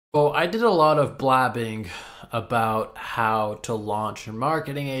Well, I did a lot of blabbing about how to launch your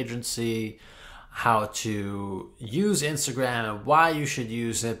marketing agency, how to use Instagram and why you should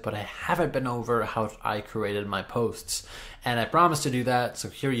use it, but I haven't been over how I created my posts. And I promised to do that, so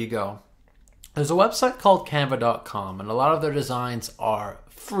here you go. There's a website called canva.com, and a lot of their designs are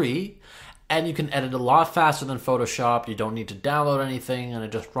free, and you can edit a lot faster than Photoshop. You don't need to download anything, and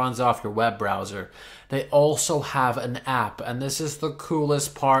it just runs off your web browser. They also have an app, and this is the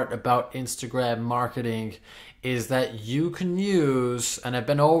coolest part about Instagram marketing, is that you can use, and I've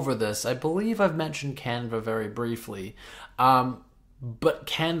been over this, I believe I've mentioned Canva very briefly, but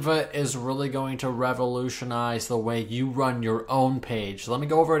Canva is really going to revolutionize the way you run your own page. So let me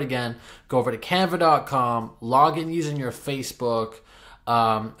go over it again. Go over to canva.com, log in using your Facebook.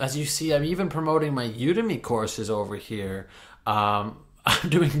 As you see, I'm even promoting my Udemy courses over here. I'm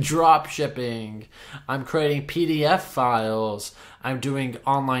doing drop shipping. I'm creating PDF files. I'm doing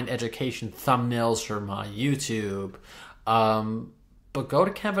online education thumbnails for my YouTube. But go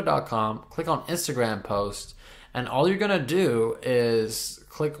to canva.com, click on Instagram post, and all you're going to do is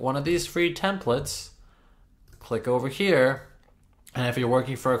click one of these free templates, click over here, and if you're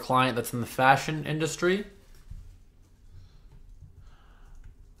working for a client that's in the fashion industry,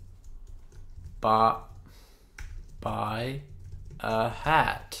 buy a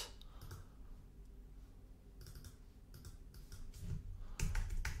hat.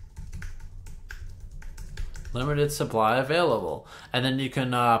 Limited supply available. And then you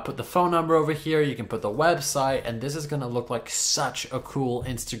can put the phone number over here. You can put the website, and this is going to look like such a cool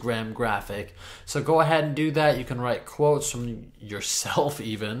Instagram graphic. So go ahead and do that. You can write quotes from yourself,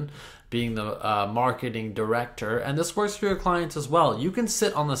 even being the marketing director. And this works for your clients as well. You can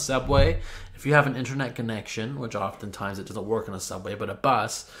sit on the subway if you have an internet connection, which oftentimes it doesn't work on a subway, but a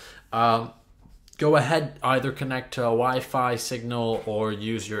bus. Go ahead, either connect to a Wi-Fi signal or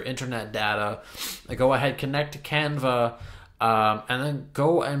use your internet data. Go ahead, connect to Canva, and then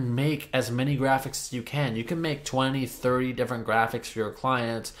go and make as many graphics as you can. You can make 20, 30 different graphics for your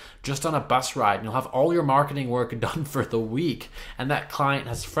clients just on a bus ride, and you'll have all your marketing work done for the week. And that client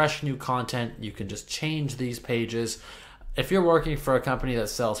has fresh new content. You can just change these pages. If you're working for a company that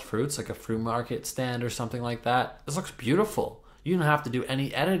sells fruits, like a fruit market stand or something like that, this looks beautiful. You don't have to do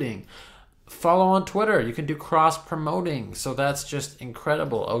any editing. Follow on Twitter. You can do cross-promoting. So that's just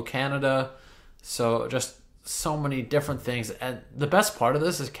incredible. Oh, Canada. So just so many different things. And the best part of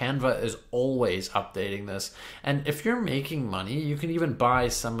this is Canva is always updating this. And if you're making money, you can even buy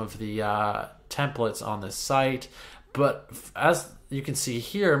some of the templates on this site. But as you can see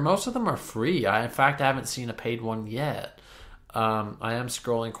here, most of them are free. In fact, I haven't seen a paid one yet. I am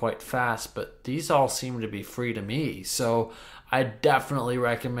scrolling quite fast, but these all seem to be free to me. So I definitely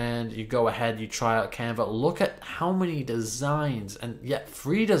recommend you go ahead, you try out Canva. Look at how many designs, and yet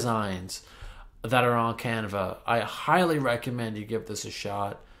free designs, that are on Canva. I highly recommend you give this a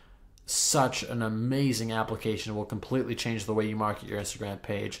shot. Such an amazing application. It will completely change the way you market your Instagram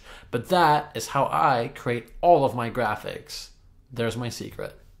page. But that is how I create all of my graphics. There's my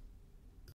secret.